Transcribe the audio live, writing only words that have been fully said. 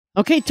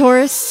Okay,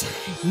 Taurus,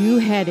 you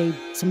had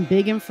some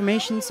big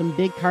information, some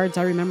big cards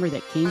I remember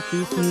that came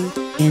through for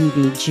you in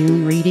the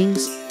June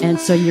readings. And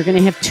so you're going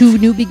to have two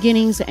new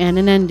beginnings and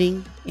an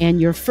ending. And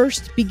your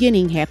first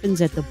beginning happens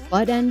at the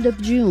butt end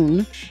of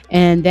June.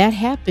 And that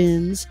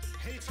happens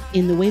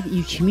in the way that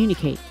you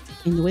communicate,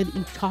 in the way that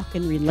you talk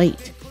and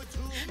relate.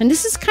 And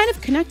this is kind of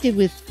connected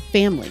with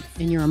family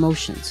and your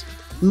emotions,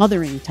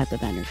 mothering type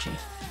of energy.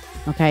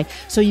 Okay,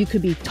 so you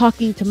could be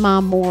talking to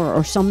mom more,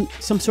 or some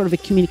sort of a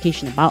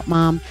communication about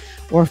mom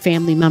or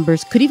family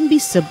members. Could even be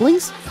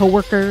siblings,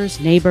 coworkers,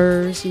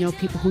 neighbors,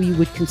 people who you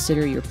would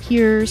consider your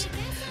peers.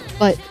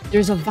 But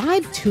there's a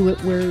vibe to it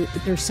where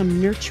there's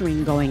some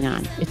nurturing going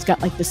on. It's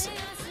got like this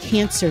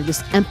Cancer,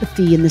 this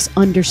empathy and this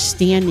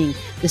understanding,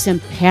 this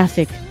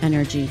empathic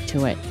energy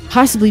to it.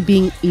 Possibly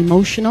being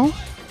emotional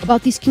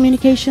about these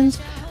communications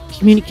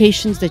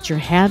that you're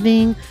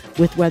having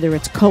with whether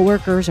it's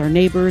coworkers or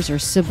neighbors or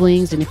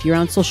siblings. And if you're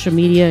on social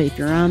media, if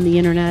you're on the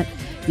internet,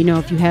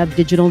 if you have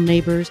digital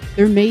neighbors,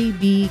 there may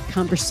be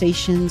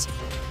conversations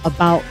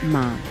about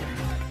mom.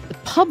 The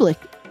public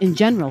in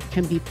general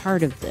can be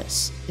part of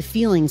this, the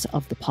feelings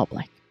of the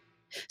public.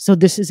 So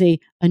this is a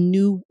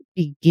new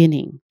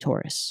beginning,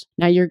 Taurus.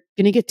 Now you're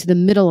going to get to the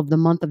middle of the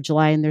month of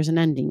July and there's an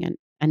ending.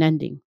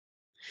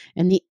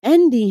 And the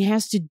ending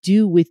has to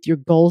do with your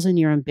goals and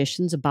your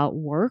ambitions about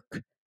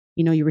work,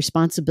 your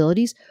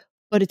responsibilities,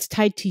 but it's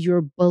tied to your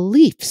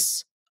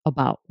beliefs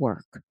about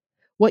work,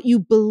 what you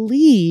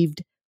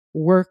believed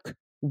work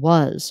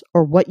was,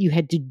 or what you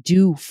had to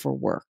do for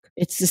work.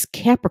 It's this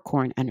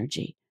Capricorn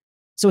energy.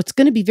 So it's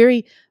going to be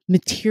very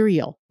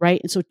material, right?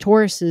 And so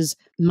Tauruses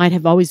might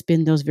have always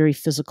been those very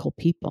physical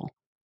people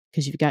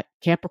because you've got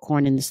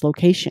Capricorn in this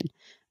location,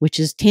 which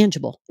is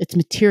tangible. It's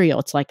material.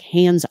 It's like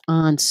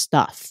hands-on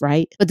stuff,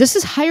 right? But this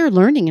is higher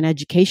learning and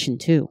education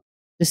too.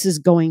 This is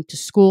going to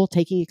school,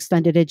 taking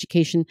extended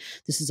education.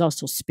 This is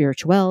also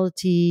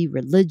spirituality,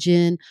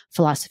 religion,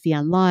 philosophy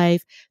on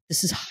life.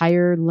 This is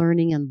higher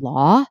learning and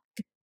law,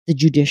 the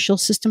judicial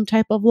system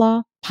type of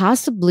law.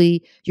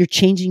 Possibly you're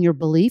changing your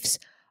beliefs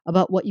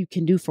about what you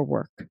can do for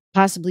work.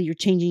 Possibly you're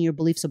changing your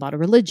beliefs about a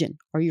religion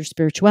or your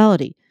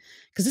spirituality.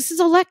 Because this is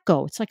a let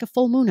go. It's like a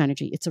full moon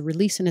energy. It's a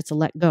release and it's a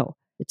let go.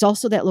 It's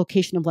also that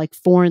location of like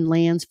foreign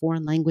lands,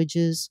 foreign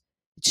languages.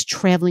 It's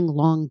traveling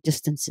long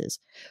distances,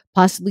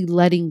 possibly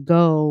letting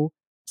go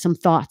some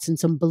thoughts and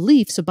some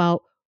beliefs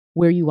about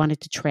where you wanted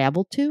to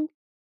travel to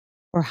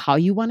or how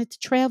you wanted to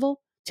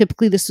travel.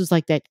 Typically, this was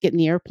like that get in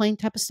the airplane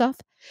type of stuff,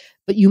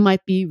 but you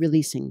might be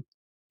releasing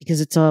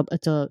because it's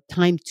a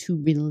time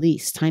to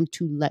release, time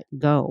to let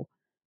go.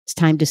 It's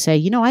time to say,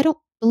 I don't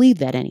believe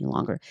that any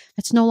longer.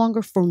 That's no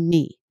longer for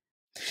me.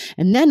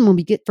 And then when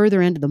we get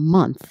further into the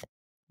month,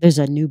 there's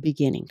a new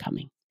beginning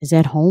coming. Is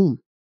at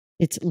home.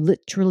 It's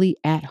literally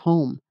at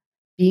home,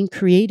 being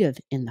creative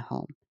in the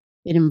home.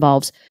 It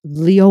involves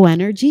Leo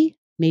energy,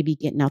 maybe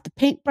getting out the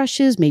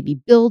paintbrushes, maybe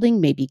building,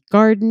 maybe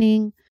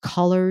gardening,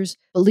 colors.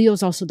 But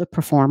Leo's also the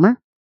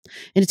performer.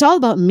 And it's all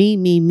about me,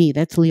 me, me.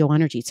 That's Leo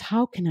energy. It's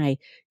how can I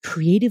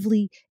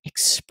creatively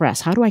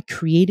express? How do I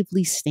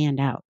creatively stand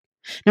out?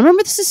 Now,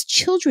 remember, this is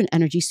children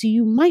energy. So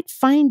you might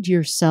find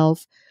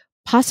yourself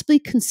possibly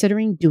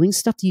considering doing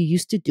stuff you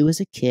used to do as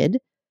a kid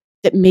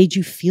that made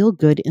you feel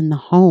good in the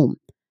home.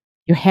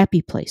 Your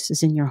happy place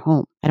is in your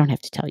home. I don't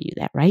have to tell you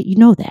that, right? You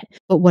know that.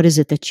 But what is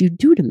it that you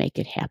do to make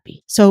it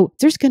happy? So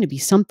there's going to be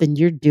something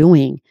you're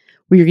doing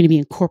where you're going to be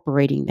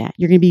incorporating that.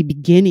 You're going to be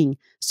beginning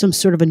some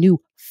sort of a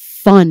new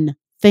fun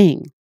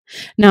thing.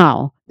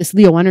 Now, this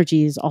Leo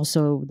energy is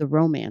also the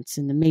romance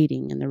and the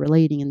mating and the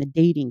relating and the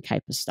dating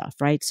type of stuff,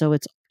 right? So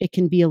it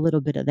can be a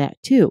little bit of that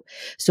too.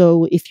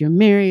 So if you're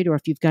married or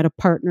if you've got a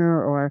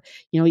partner or,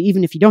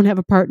 even if you don't have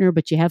a partner,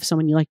 but you have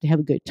someone you like to have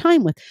a good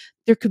time with,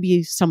 there could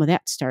be some of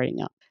that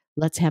starting up.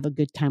 Let's have a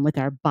good time with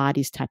our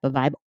bodies type of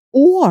vibe.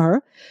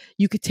 Or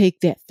you could take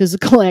that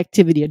physical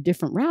activity a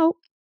different route.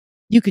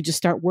 You could just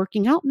start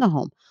working out in the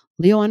home.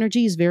 Leo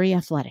energy is very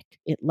athletic.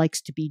 It likes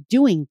to be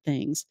doing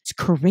things. It's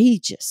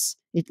courageous.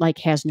 It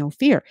has no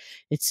fear.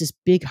 It's this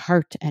big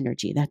heart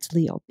energy. That's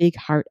Leo, big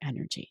heart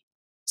energy.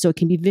 So it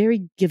can be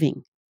very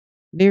giving,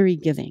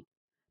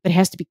 but it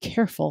has to be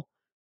careful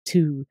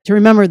to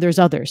remember there's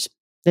others,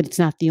 that it's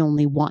not the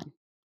only one,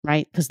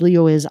 right? Because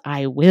Leo is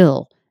I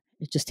will.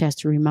 It just has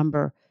to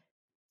remember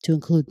to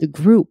include the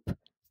group.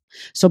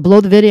 So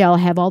below the video, I'll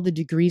have all the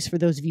degrees for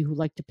those of you who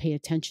like to pay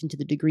attention to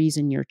the degrees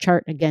in your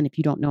chart. Again, if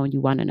you don't know and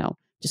you want to know,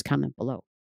 just comment below.